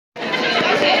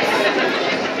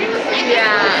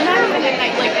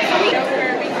Thank you.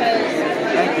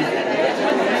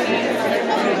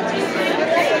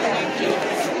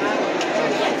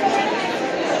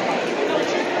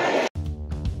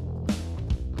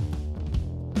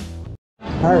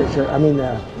 Pirate shirt, I mean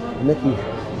Mickey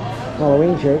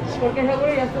Halloween shirts. Porque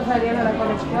seguro ya está saliendo la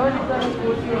colección y todo el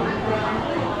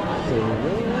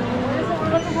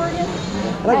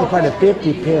I'd like to find a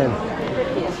 50 pin.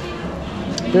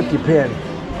 50 pin.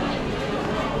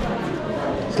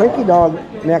 Slinky dog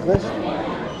necklace.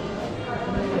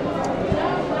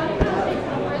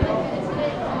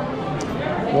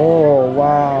 Oh,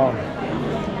 wow.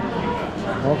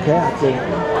 Okay, I think.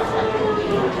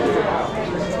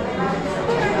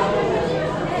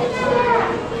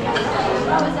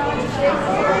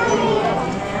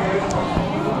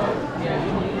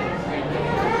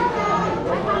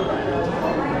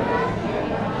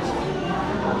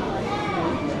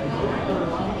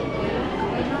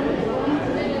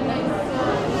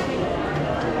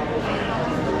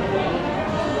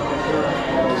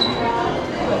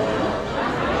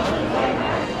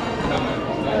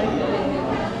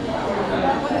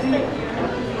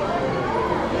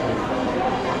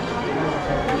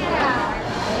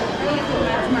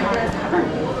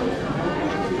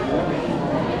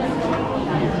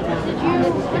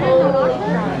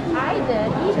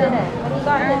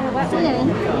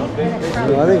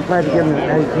 I think if I had to give him an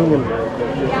Kingdom.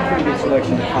 Good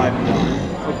selection at 5 and 9.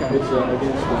 Okay. It's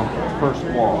against the first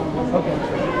wall. Okay.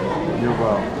 You're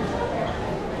well.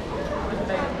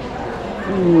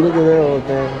 Ooh, look at that little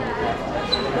thing.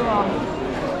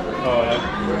 Oh, yeah.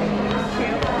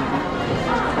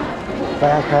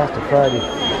 Fast Pass to Friday.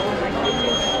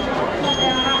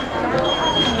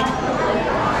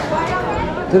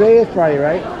 Today is Friday,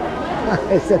 right?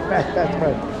 I said Fast Pass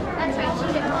Friday.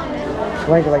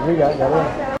 Blanket like we got it?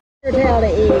 tail to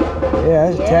eat. Yeah,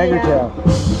 it's tiger tail.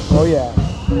 Oh yeah.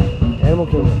 Animal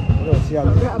Kingdom. Let's see how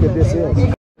good this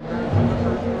is.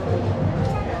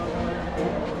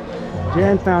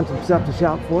 Jan found some stuff to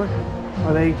shop for.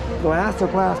 Are they glass or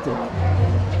plastic? Oh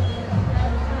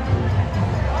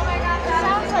my god, that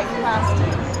sounds like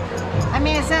plastic. I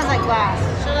mean, it sounds like glass.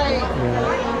 Should I?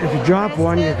 Yeah. If you drop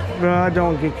one, you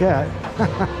don't get cut.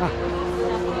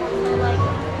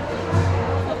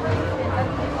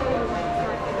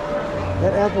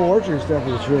 That apple orchard stuff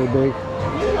is really big.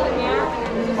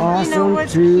 Awesome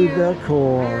to the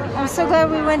core. I'm so glad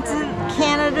we went to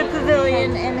Canada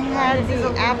Pavilion and had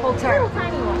the apple tart.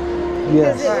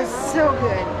 Yes. It was so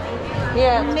good.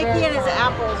 Yeah, Mickey and his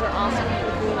apples are awesome.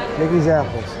 Mickey's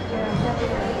apples.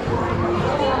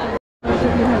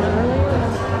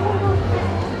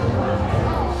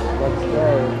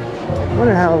 I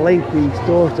wonder how late the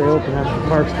stores stay open after the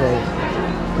parks close.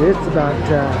 It's about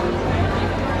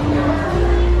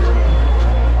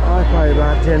probably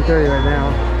about 10:30 right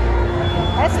now.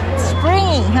 That's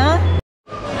springy, huh?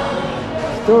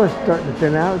 Store's starting to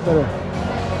thin out, but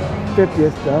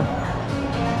 50th stuff.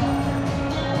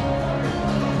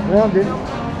 Well,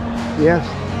 yes,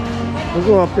 we'll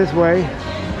go up this way.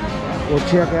 We'll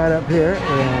check out up here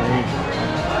and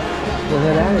we'll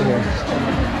head out of here.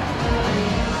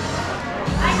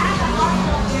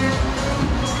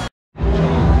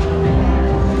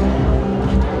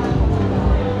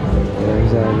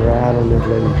 There's a ride on this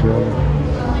lady trail.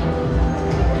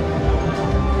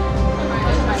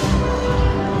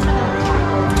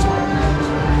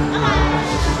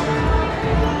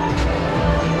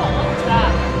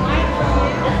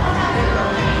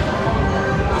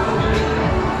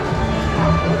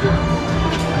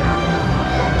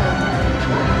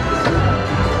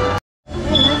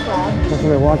 That's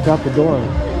when I walked out the door.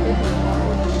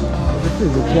 This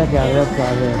is the checkout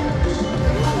restaurant here.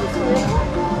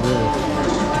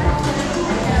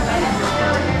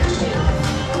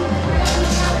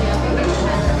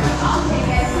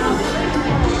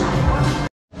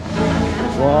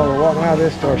 Well, we're walking out of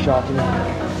this store shopping. I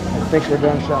think we're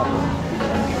done shopping.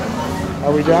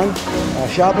 Are we done?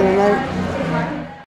 Shopping tonight?